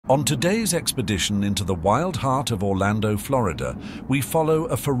On today's expedition into the wild heart of Orlando, Florida, we follow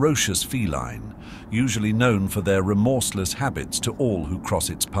a ferocious feline, usually known for their remorseless habits to all who cross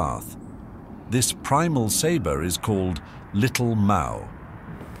its path. This primal saber is called Little Mau,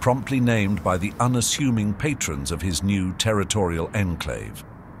 promptly named by the unassuming patrons of his new territorial enclave.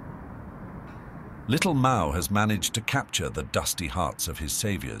 Little Mau has managed to capture the dusty hearts of his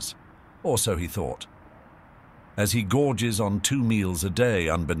saviors, or so he thought. As he gorges on 2 meals a day,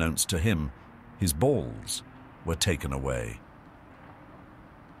 unbeknownst to him, his balls were taken away.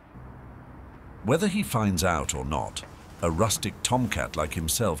 Whether he finds out or not, a rustic tomcat like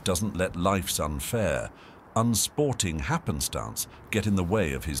himself doesn't let life's unfair, unsporting happenstance get in the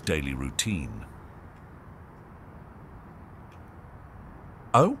way of his daily routine.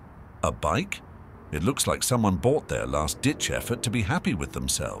 Oh, a bike? It looks like someone bought their last-ditch effort to be happy with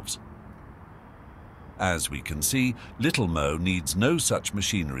themselves. As we can see, Little Mo needs no such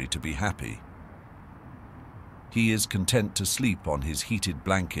machinery to be happy. He is content to sleep on his heated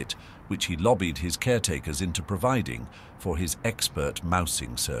blanket, which he lobbied his caretakers into providing for his expert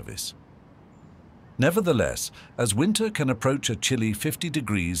mousing service. Nevertheless, as winter can approach a chilly 50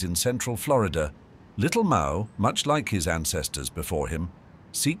 degrees in central Florida, Little Mau, much like his ancestors before him,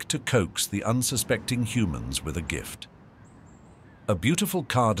 seek to coax the unsuspecting humans with a gift. A beautiful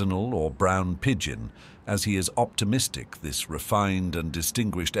cardinal or brown pigeon, as he is optimistic this refined and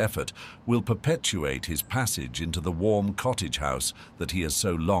distinguished effort will perpetuate his passage into the warm cottage house that he has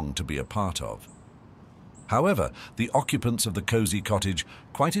so longed to be a part of. However, the occupants of the cozy cottage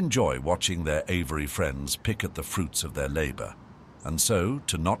quite enjoy watching their aviary friends pick at the fruits of their labor, and so,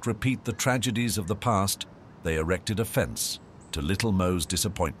 to not repeat the tragedies of the past, they erected a fence to Little Mo's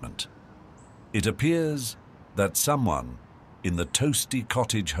disappointment. It appears that someone in the toasty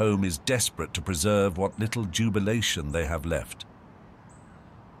cottage home is desperate to preserve what little jubilation they have left.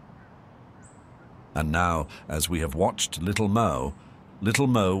 And now, as we have watched Little Mo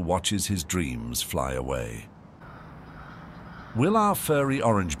watches his dreams fly away. Will our furry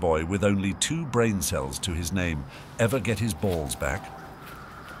orange boy with only 2 brain cells to his name ever get his balls back?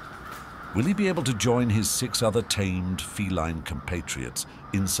 Will he be able to join his 6 other tamed feline compatriots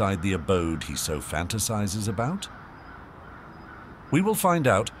inside the abode he so fantasizes about? We will find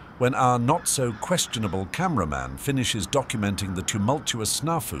out when our not-so-questionable cameraman finishes documenting the tumultuous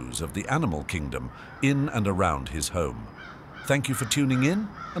snafus of the animal kingdom in and around his home. Thank you for tuning in.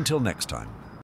 Until next time.